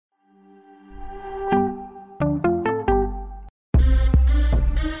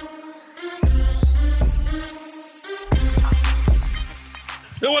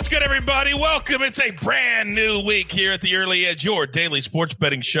What's good, everybody? Welcome. It's a brand new week here at the Early Edge, your daily sports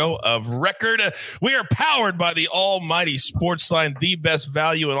betting show of record. We are powered by the almighty Sportsline, the best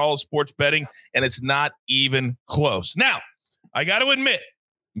value in all sports betting, and it's not even close. Now, I got to admit,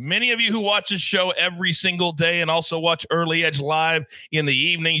 many of you who watch this show every single day and also watch Early Edge live in the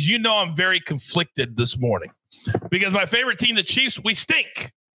evenings, you know I'm very conflicted this morning because my favorite team, the Chiefs, we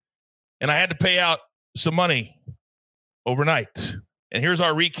stink. And I had to pay out some money overnight. And here's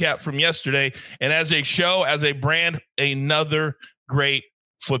our recap from yesterday. And as a show, as a brand, another great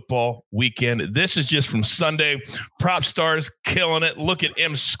football weekend. This is just from Sunday. Prop stars killing it. Look at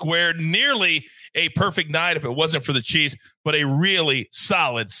M squared. Nearly a perfect night if it wasn't for the Chiefs, but a really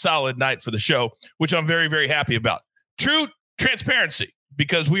solid night for the show, which I'm very, very happy about. True transparency,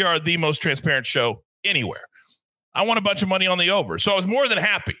 because we are the most transparent show anywhere. I won a bunch of money on the over. So I was more than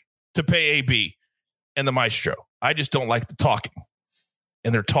happy to pay AB and the Maestro. I just don't like the talking.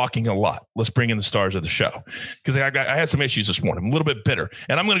 And they're talking a lot. Let's bring in the stars of the show because I had some issues this morning. I'm a little bit bitter.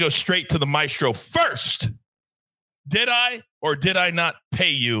 And I'm going to go straight to the Maestro first. Did I or did I not pay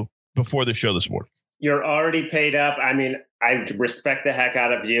you before the show this morning? You're already paid up. I mean, I respect the heck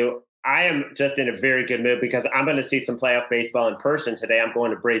out of you. I am just in a very good mood because I'm going to see some playoff baseball in person today. I'm going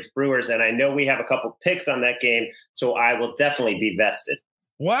to Braves Brewers, and I know we have a couple picks on that game, so I will definitely be vested.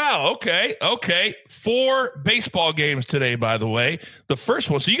 Wow. Okay. 4 baseball games today, by the way. The first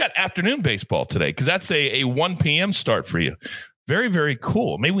one. So you got afternoon baseball today because that's a 1 p.m. start for you. Very, very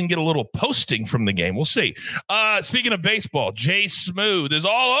cool. Maybe we can get a little posting from the game. We'll see. Speaking of baseball, Jay Smooth is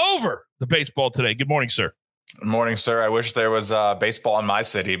all over the baseball today. Good morning, sir. Good morning, sir. I wish there was baseball in my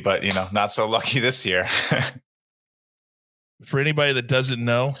city, but, not so lucky this year. For anybody that doesn't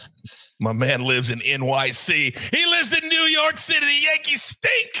know, my man lives in NYC. He lives in New York City. The Yankees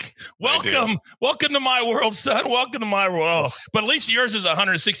stink. Welcome to my world, son. Welcome to my world. Oh, but at least yours is a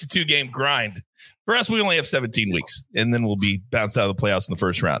 162-game grind. For us, we only have 17 weeks, and then we'll be bounced out of the playoffs in the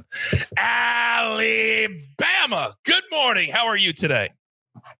first round. Alabama, good morning. How are you today?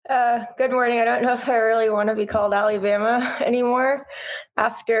 Good morning. I don't know if I really want to be called Alabama anymore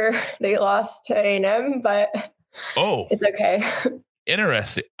after they lost to A&M, but it's okay.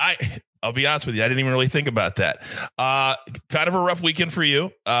 Interesting. I'll be honest with you. I didn't even really think about that. Kind of a rough weekend for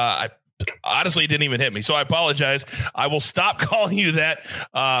you. I honestly didn't even hit me. So I apologize. I will stop calling you that.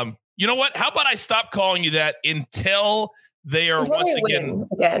 You know what? How about I stop calling you that until they are once again.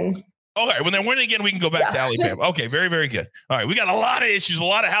 Okay. When they're winning again, we can go back to Alabama. Okay. Very, very good. All right. We got a lot of issues, a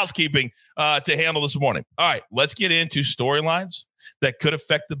lot of housekeeping to handle this morning. All right. Let's get into storylines that could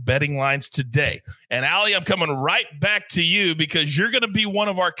affect the betting lines today. And Allie, I'm coming right back to you because you're going to be one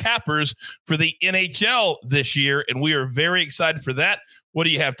of our cappers for the NHL this year. And we are very excited for that. What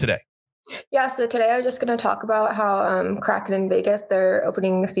do you have today? Yeah, so today I'm just going to talk about how Kraken and Vegas, they're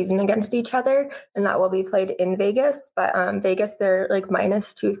opening the season against each other, and that will be played in Vegas. But Vegas, they're like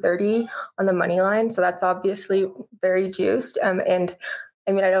minus 230 on the money line. So that's obviously very juiced. And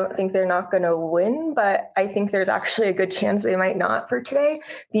I mean, I don't think they're not going to win, but I think there's actually a good chance they might not for today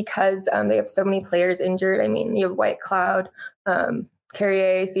because they have so many players injured. I mean, you have White Cloud,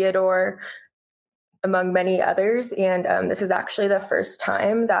 Carrier, Theodore, among many others. And this is actually the first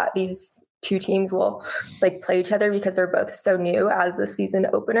time that these two teams will play each other because they're both so new as the season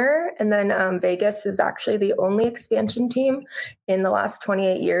opener. And then Vegas is actually the only expansion team in the last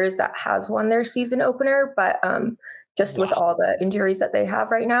 28 years that has won their season opener. But just with all the injuries that they have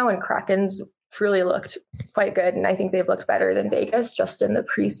right now, and Kraken's truly looked quite good. And I think they've looked better than Vegas just in the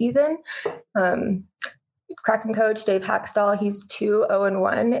preseason. Kraken coach Dave Hackstall, he's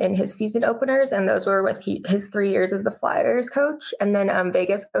 2-0-1 in his season openers, and those were with his 3 years as the Flyers coach. And then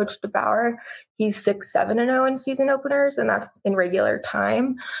Vegas coach DeBauer, he's 6-7-0 in season openers, and that's in regular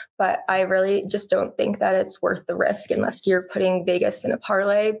time. But I really just don't think that it's worth the risk unless you're putting Vegas in a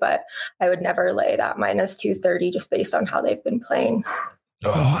parlay. But I would never lay that minus 230 just based on how they've been playing.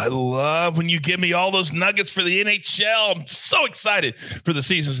 Oh, I love when you give me all those nuggets for the NHL. I'm so excited for the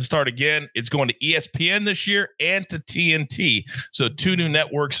seasons to start again. It's going to ESPN this year and to TNT. So 2 new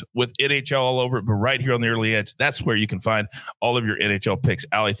networks with NHL all over it, but right here on the Early Edge, that's where you can find all of your NHL picks.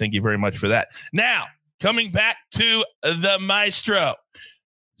 Allie, thank you very much for that. Now, coming back to the Maestro.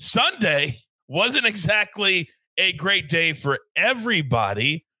 Sunday wasn't exactly a great day for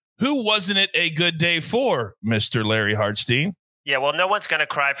everybody. Who wasn't it a good day for, Mr. Larry Hartstein? Yeah, well, no one's going to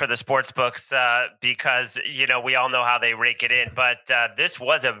cry for the sports books because, we all know how they rake it in. But this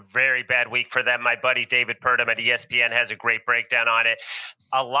was a very bad week for them. My buddy David Purdom at ESPN has a great breakdown on it.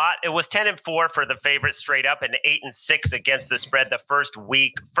 It was 10-4 for the favorites straight up and 8-6 against the spread the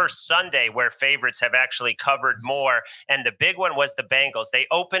first Sunday where favorites have actually covered more. And the big one was the Bengals. They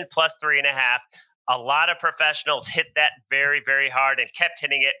opened plus 3.5. A lot of professionals hit that very, very hard and kept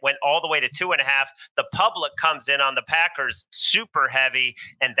hitting it, went all the way to 2.5. The public comes in on the Packers super heavy,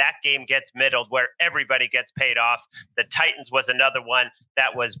 and that game gets middled where everybody gets paid off. The Titans was another one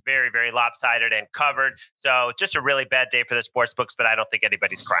that was very, very lopsided and covered. So just a really bad day for the sports books, but I don't think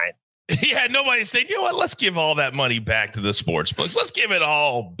anybody's crying. Yeah, nobody's saying, you know what, let's give all that money back to the sports books. Let's give it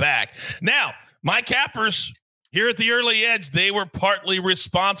all back. Now, my cappers here at the Early Edge, they were partly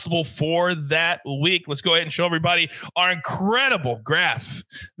responsible for that week. Let's go ahead and show everybody our incredible graph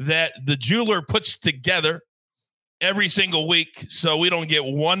that the jeweler puts together every single week so we don't get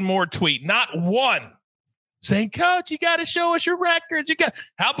one more tweet, not one, saying, Coach, you got to show us your records.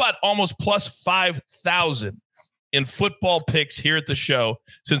 How about almost plus 5,000 in football picks here at the show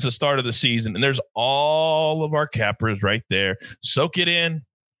since the start of the season? And there's all of our cappers right there. Soak it in,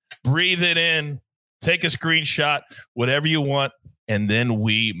 breathe it in. Take a screenshot, whatever you want, and then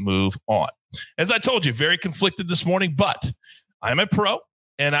we move on. As I told you, very conflicted this morning, but I'm a pro,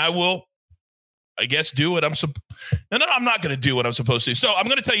 and I will, I guess, do what I'm I'm not going to do what I'm supposed to. So I'm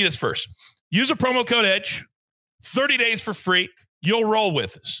going to tell you this first. Use a promo code EDGE, 30 days for free. You'll roll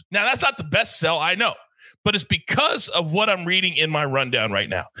with us. Now, that's not the best sell, I know, but it's because of what I'm reading in my rundown right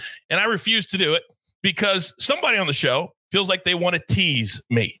now. And I refuse to do it because somebody on the show feels like they want to tease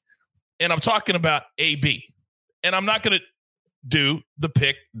me. And I'm talking about AB. And I'm not going to do the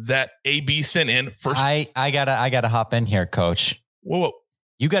pick that AB sent in first. I gotta hop in here, Coach. Whoa.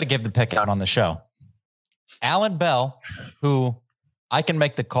 You got to give the pick out on the show. Alan Bell, who I can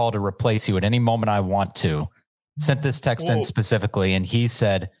make the call to replace you at any moment I want to, sent this text in specifically. And he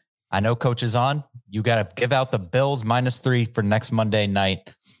said, I know Coach is on. You got to give out the Bills -3 for next Monday night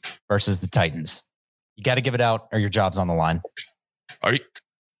versus the Titans. You got to give it out or your job's on the line.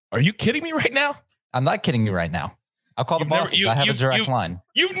 Are you kidding me right now? I'm not kidding you right now. I'll call the bosses. I have a direct line.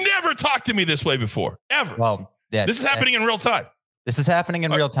 You've never talked to me this way before, ever. Well, yeah. This is happening in real time. This is happening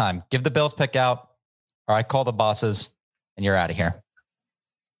in real time. Give the Bills pick out, or I call the bosses, and you're out of here.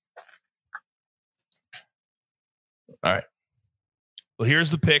 All right. Well,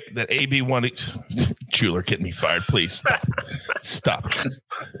 here's the pick that AB wanted. Jeweler, get me fired. Please stop. Stop.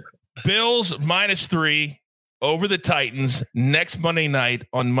 Bills -3. Over the Titans next Monday night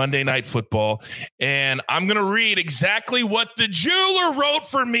on Monday Night Football. And I'm going to read exactly what the jeweler wrote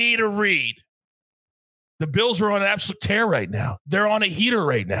for me to read. The Bills are on an absolute tear right now. They're on a heater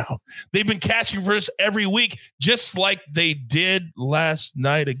right now. They've been cashing for us every week, just like they did last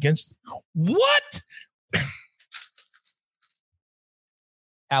night against what?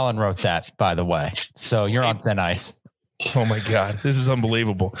 Alan wrote that, by the way. So you're on thin ice. Oh, my God. This is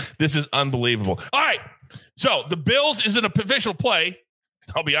unbelievable. This is unbelievable. All right. So the Bills is an official play.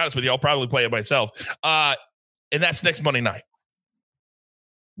 I'll be honest with you. I'll probably play it myself. And that's next Monday night.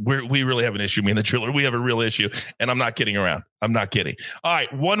 We really have an issue, me and the Triller. We have a real issue. And I'm not kidding around. I'm not kidding. All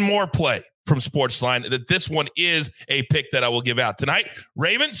right. One more play from Sportsline. That this one is a pick that I will give out tonight.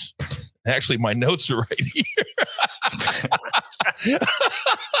 Ravens. Actually, my notes are right here.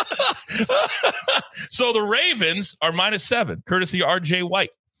 So the Ravens are -7, courtesy of RJ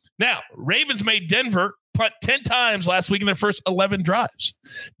White. Now, Ravens made Denver punt 10 times last week in their first 11 drives.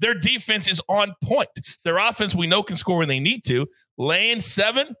 Their defense is on point. Their offense, we know, can score when they need to. Laying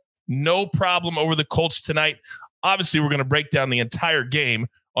 7, no problem over the Colts tonight. Obviously, we're going to break down the entire game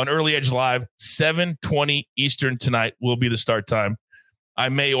on Early Edge Live. 7:20 Eastern tonight will be the start time. I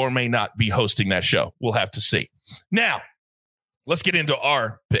may or may not be hosting that show. We'll have to see. Now, let's get into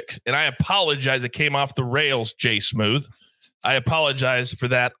our picks. And I apologize. It came off the rails, Jay Smooth. I apologize for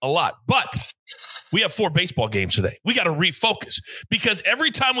that a lot. But we have 4 baseball games today. We got to refocus because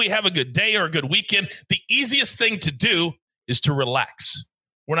every time we have a good day or a good weekend, the easiest thing to do is to relax.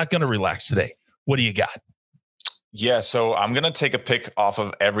 We're not going to relax today. What do you got? Yeah, so I'm going to take a pick off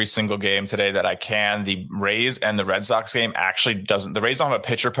of every single game today that I can. The Rays and the Red Sox game actually doesn't. The Rays don't have a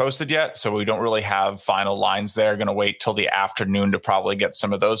pitcher posted yet, so we don't really have final lines there. Going to wait till the afternoon to probably get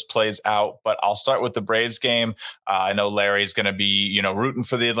some of those plays out. But I'll start with the Braves game. I know Larry's going to be, rooting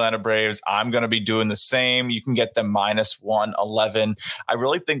for the Atlanta Braves. I'm going to be doing the same. You can get them -111. I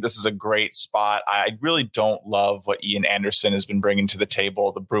really think this is a great spot. I really don't love what Ian Anderson has been bringing to the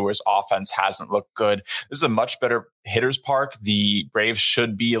table. The Brewers offense hasn't looked good. This is a much better better hitter's park. The Braves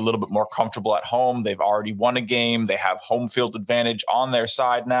should be a little bit more comfortable at home. They've already won a game. They have home field advantage on their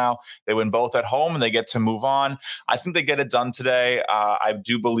side now. They win both at home and they get to move on. I think they get it done today. I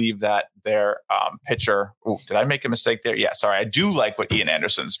do believe that their pitcher. Ooh, did I make a mistake there? Yeah, sorry. I do like what Ian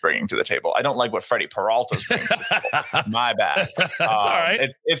Anderson's bringing to the table. I don't like what Freddie Peralta's bringing to the table. My bad. It's all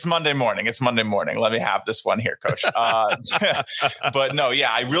right. It's Monday morning. It's Monday morning. Let me have this one here, Coach. But no,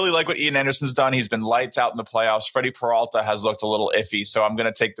 yeah, I really like what Ian Anderson's done. He's been lights out in the playoffs. Freddie Peralta has looked a little iffy, so I'm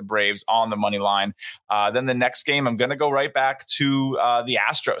going to take the Braves on the money line. Then the next game, I'm going to go right back to the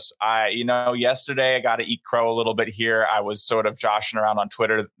Astros. Yesterday I got to eat crow a little bit here. I was sort of joshing around on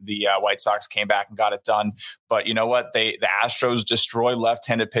Twitter. The White Sox came back and got it done. But you know what? The Astros destroy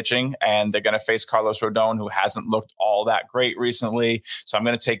left-handed pitching, and they're going to face Carlos Rodon, who hasn't looked all that great recently. So I'm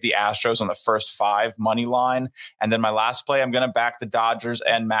going to take the Astros on the first 5 money line. And then my last play, I'm going to back the Dodgers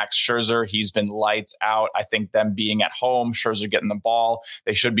and Max Scherzer. He's been lights out. I think them being at home, Scherzer getting the ball,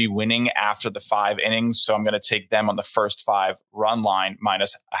 they should be winning after the 5 innings. So I'm going to take them on the first 5 run line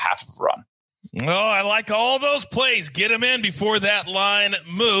minus a half of a run. Oh, I like all those plays. Get them in before that line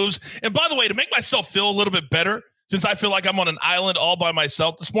moves. And by the way, to make myself feel a little bit better, since I feel like I'm on an island all by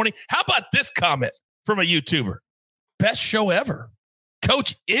myself this morning, how about this comment from a YouTuber? Best show ever.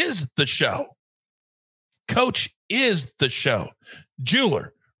 Coach is the show. Coach is the show.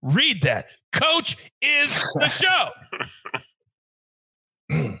 Jeweler, read that. Coach is the show.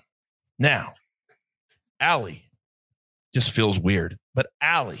 Now, Allie just feels weird. But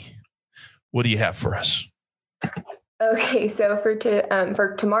Allie, what do you have for us? Okay, so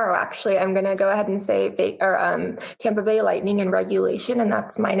for tomorrow, actually, I'm going to go ahead and say Tampa Bay Lightning in regulation, and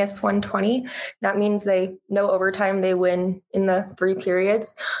that's minus 120. That means no overtime. They win in the 3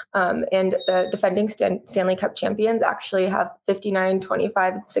 periods. And the defending Stanley Cup champions actually have 59,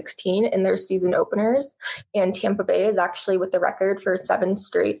 25, and 16 in their season openers. And Tampa Bay is actually with the record for 7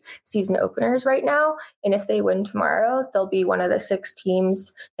 straight season openers right now. And if they win tomorrow, they'll be one of the 6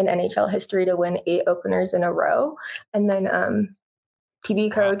 teams in NHL history to win 8 openers in a row. And then TV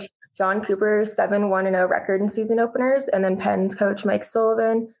coach John Cooper, 7-1-0 record in season openers. And then Pens coach Mike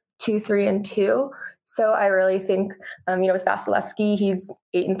Sullivan, 2-3-2. So I really think, with Vasilevsky, he's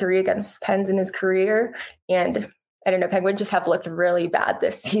 8-3 against Pens in his career. And I don't know, Penguins just have looked really bad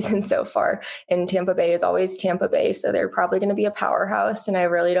this season so far. And Tampa Bay is always Tampa Bay. So they're probably going to be a powerhouse. And I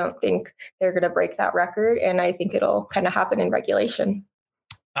really don't think they're going to break that record. And I think it'll kind of happen in regulation.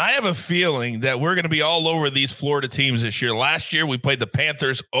 I have a feeling that we're going to be all over these Florida teams this year. Last year, we played the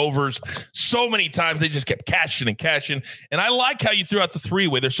Panthers overs so many times. They just kept cashing and cashing. And I like how you threw out the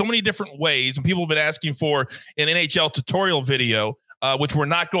 3-way. There's so many different ways, and people have been asking for an NHL tutorial video, which we're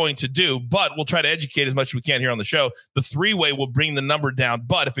not going to do, but we'll try to educate as much as we can here on the show. The 3-way will bring the number down,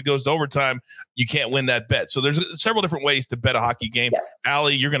 but if it goes to overtime, you can't win that bet. So there's several different ways to bet a hockey game. Yes.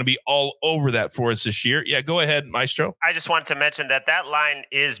 Allie, you're going to be all over that for us this year. Yeah, go ahead, Maestro. I just wanted to mention that line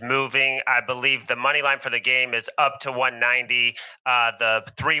is moving. I believe the money line for the game is up to 190. The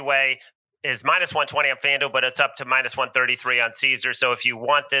 3-way is minus 120 on FanDuel, but it's up to minus 133 on Caesar. So if you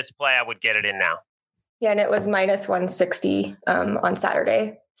want this play, I would get it in now. Yeah, and it was minus 160 on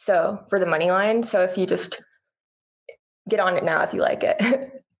Saturday. So for the money line. So if you just get on it now, if you like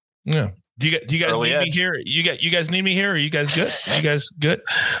it. Yeah. Do you guys need me here? You guys need me here? Are you guys good? You guys good?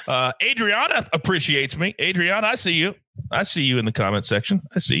 Adriana appreciates me. Adriana, I see you. I see you in the comment section.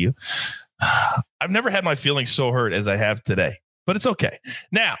 I see you. I've never had my feelings so hurt as I have today, but it's okay.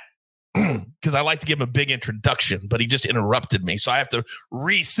 Now, because I like to give him a big introduction, but he just interrupted me. So I have to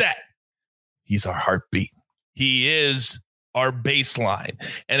reset. He's our heartbeat. He is our baseline.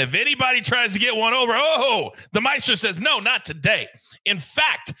 And if anybody tries to get one over, the Maestro says, no, not today. In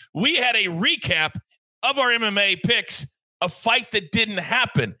fact, we had a recap of our MMA picks, a fight that didn't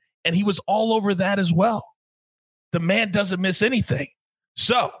happen. And he was all over that as well. The man doesn't miss anything.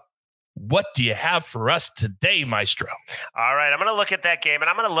 So what do you have for us today, Maestro? All right, I'm going to look at that game, and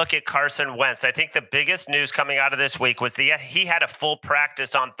I'm going to look at Carson Wentz. I think the biggest news coming out of this week was he had a full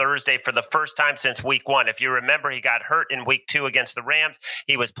practice on Thursday for the first time since week 1. If you remember, he got hurt in week 2 against the Rams.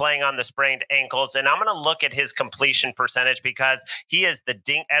 He was playing on the sprained ankles, and I'm going to look at his completion percentage because he is the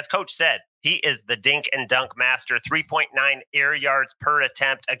dink, as Coach said, he is the dink and dunk master, 3.9 air yards per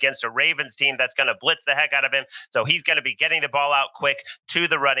attempt against a Ravens team that's going to blitz the heck out of him. So he's going to be getting the ball out quick to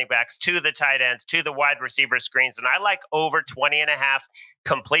the running backs, to the tight ends, to the wide receiver screens. And I like over 20.5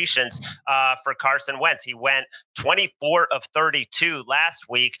 completions for Carson Wentz. He went 24 of 32 last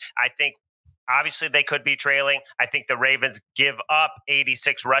week. I think Obviously, they could be trailing. I think the Ravens give up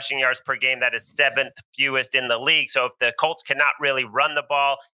 86 rushing yards per game. That is 7th fewest in the league. So if the Colts cannot really run the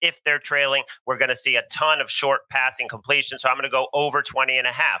ball, if they're trailing, we're going to see a ton of short passing completion. So I'm going to go over 20.5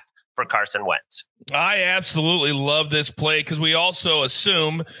 for Carson Wentz. I absolutely love this play because we also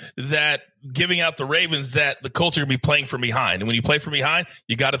assume that giving out the Ravens that the Colts are going to be playing from behind. And when you play from behind,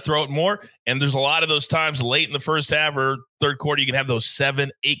 you got to throw it more. And there's a lot of those times late in the first half or third quarter, you can have those 7-8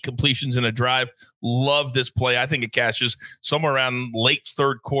 completions in a drive. Love this play. I think it cashes somewhere around late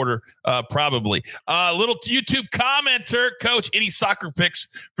third quarter, probably. Little YouTube commenter, Coach, any soccer picks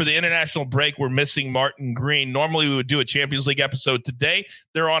for the international break? We're missing Martin Green. Normally we would do a Champions League episode today.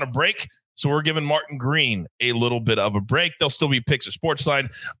 They're on a break. So we're giving Martin Green a little bit of a break. There'll still be picks at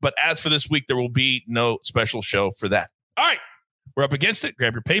Sportsline. But as for this week, there will be no special show for that. All right. We're up against it.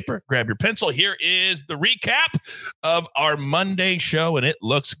 Grab your paper, grab your pencil. Here is the recap of our Monday show, and it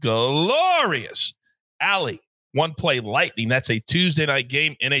looks glorious. Allie, one play Lightning. That's a Tuesday night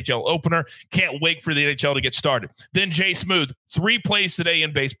game, NHL opener. Can't wait for the NHL to get started. Then Jay Smooth, 3 plays today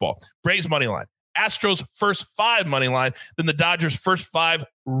in baseball. Braves money line. Astros first 5 money line, then the Dodgers first 5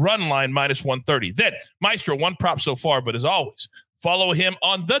 run line minus 130. Then Maestro, 1 prop so far, but as always, follow him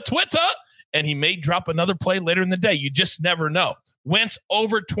on the Twitter, and he may drop another play later in the day. You just never know. Wentz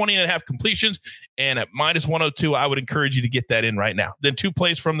over 20.5 completions, and at minus 102, I would encourage you to get that in right now. Then 2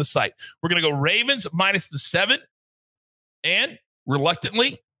 plays from the site. We're going to go Ravens minus the 7, and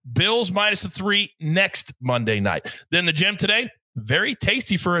reluctantly, Bills minus the 3 next Monday night. Then the gym today, very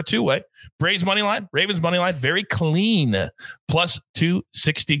tasty for a 2-way. Braves money line, Ravens money line, very clean, plus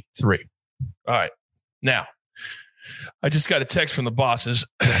 263. All right. Now, I just got a text from the bosses.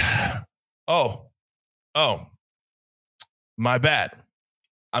 Oh, my bad.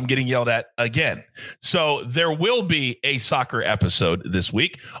 I'm getting yelled at again. So there will be a soccer episode this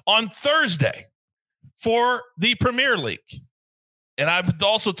week on Thursday for the Premier League. And I've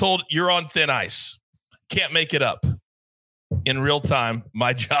also told you're on thin ice. Can't make it up. In real time,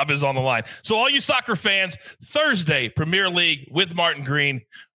 my job is on the line. So all you soccer fans, Thursday, Premier League with Martin Green,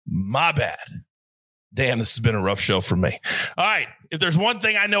 my bad. Damn, this has been a rough show for me. All right, if there's one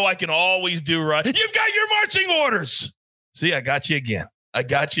thing I know I can always do right, you've got your marching orders. See, I got you again.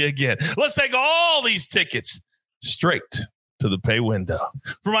 Let's take all these tickets straight to the pay window.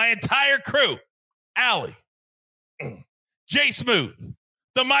 For my entire crew, Allie, Jay Smooth,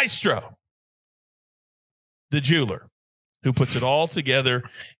 the Maestro, the jeweler, who puts it all together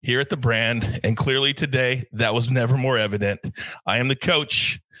here at the brand. And clearly today, that was never more evident. I am the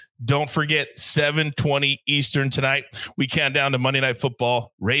coach. Don't forget, 7:20 Eastern tonight. We count down to Monday Night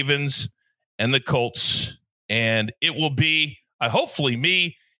Football, Ravens and the Colts. And it will be, hopefully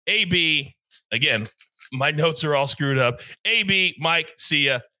me, AB. Again, my notes are all screwed up. AB, Mike,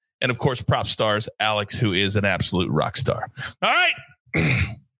 Sia, and of course, prop stars, Alex, who is an absolute rock star. All right.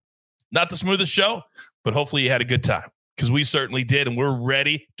 Not the smoothest show, but hopefully you had a good time. Because we certainly did, and we're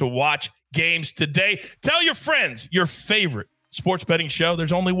ready to watch games today. Tell your friends your favorite sports betting show.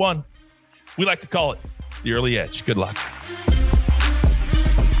 There's only one. We like to call it The Early Edge. Good luck.